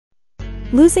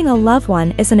Losing a loved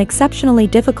one is an exceptionally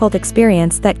difficult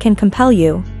experience that can compel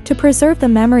you to preserve the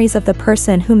memories of the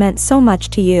person who meant so much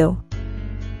to you.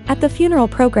 At the funeral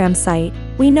program site,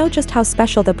 we know just how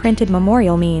special the printed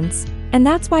memorial means, and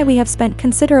that's why we have spent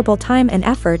considerable time and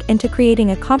effort into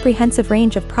creating a comprehensive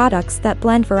range of products that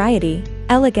blend variety,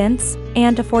 elegance,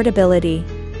 and affordability.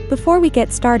 Before we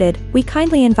get started, we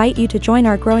kindly invite you to join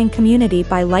our growing community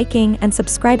by liking and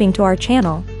subscribing to our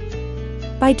channel.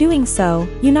 By doing so,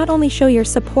 you not only show your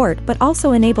support but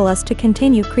also enable us to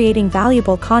continue creating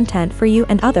valuable content for you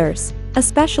and others,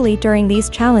 especially during these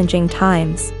challenging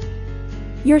times.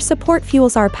 Your support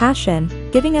fuels our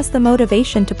passion, giving us the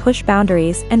motivation to push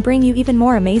boundaries and bring you even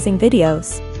more amazing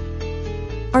videos.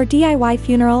 Our DIY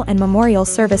funeral and memorial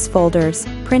service folders,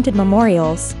 printed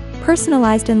memorials,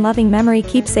 personalized and loving memory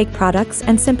keepsake products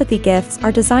and sympathy gifts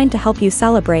are designed to help you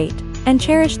celebrate and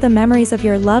cherish the memories of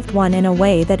your loved one in a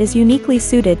way that is uniquely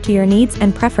suited to your needs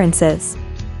and preferences.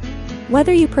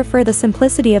 Whether you prefer the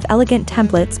simplicity of elegant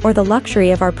templates or the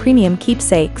luxury of our premium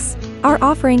keepsakes, our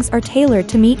offerings are tailored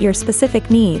to meet your specific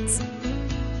needs.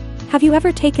 Have you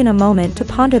ever taken a moment to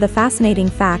ponder the fascinating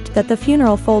fact that the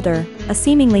funeral folder, a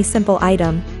seemingly simple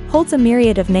item, holds a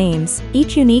myriad of names,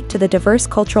 each unique to the diverse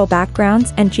cultural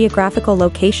backgrounds and geographical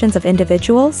locations of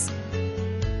individuals?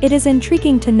 It is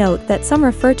intriguing to note that some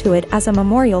refer to it as a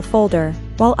memorial folder,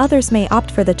 while others may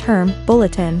opt for the term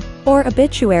bulletin or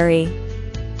obituary.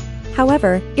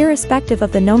 However, irrespective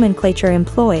of the nomenclature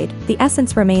employed, the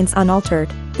essence remains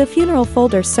unaltered. The funeral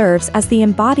folder serves as the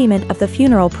embodiment of the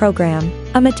funeral program,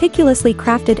 a meticulously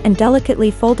crafted and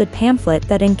delicately folded pamphlet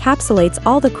that encapsulates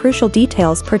all the crucial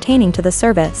details pertaining to the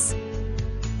service.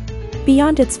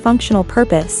 Beyond its functional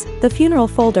purpose, the funeral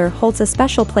folder holds a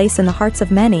special place in the hearts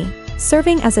of many,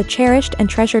 serving as a cherished and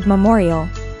treasured memorial.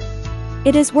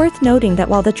 It is worth noting that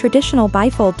while the traditional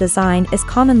bifold design is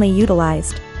commonly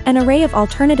utilized, an array of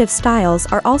alternative styles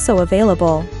are also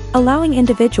available, allowing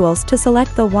individuals to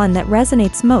select the one that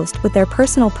resonates most with their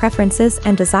personal preferences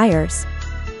and desires.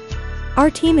 Our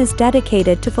team is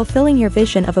dedicated to fulfilling your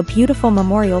vision of a beautiful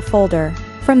memorial folder,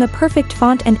 from the perfect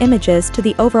font and images to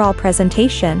the overall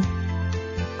presentation.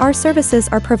 Our services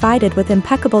are provided with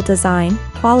impeccable design,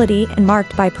 quality, and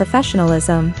marked by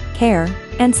professionalism, care,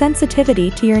 and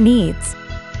sensitivity to your needs.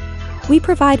 We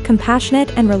provide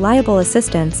compassionate and reliable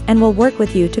assistance and will work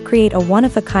with you to create a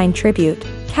one-of-a-kind tribute,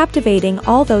 captivating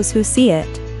all those who see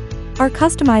it. Our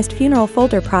customized funeral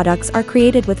folder products are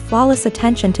created with flawless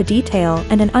attention to detail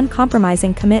and an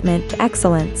uncompromising commitment to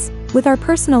excellence. With our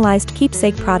personalized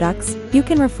keepsake products, you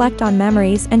can reflect on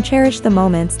memories and cherish the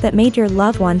moments that made your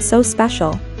loved one so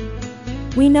special.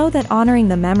 We know that honoring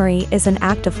the memory is an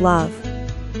act of love.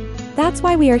 That's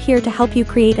why we are here to help you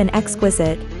create an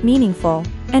exquisite, meaningful,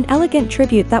 and elegant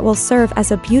tribute that will serve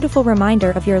as a beautiful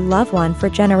reminder of your loved one for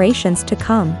generations to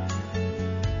come.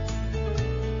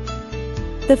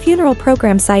 The funeral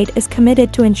program site is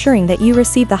committed to ensuring that you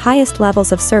receive the highest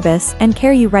levels of service and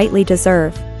care you rightly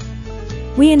deserve.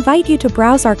 We invite you to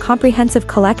browse our comprehensive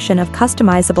collection of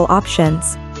customizable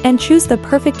options and choose the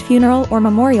perfect funeral or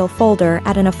memorial folder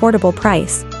at an affordable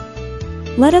price.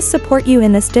 Let us support you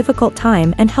in this difficult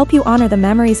time and help you honor the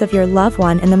memories of your loved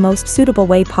one in the most suitable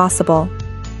way possible.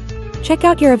 Check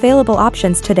out your available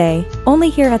options today, only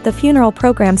here at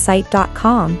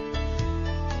thefuneralprogramsite.com.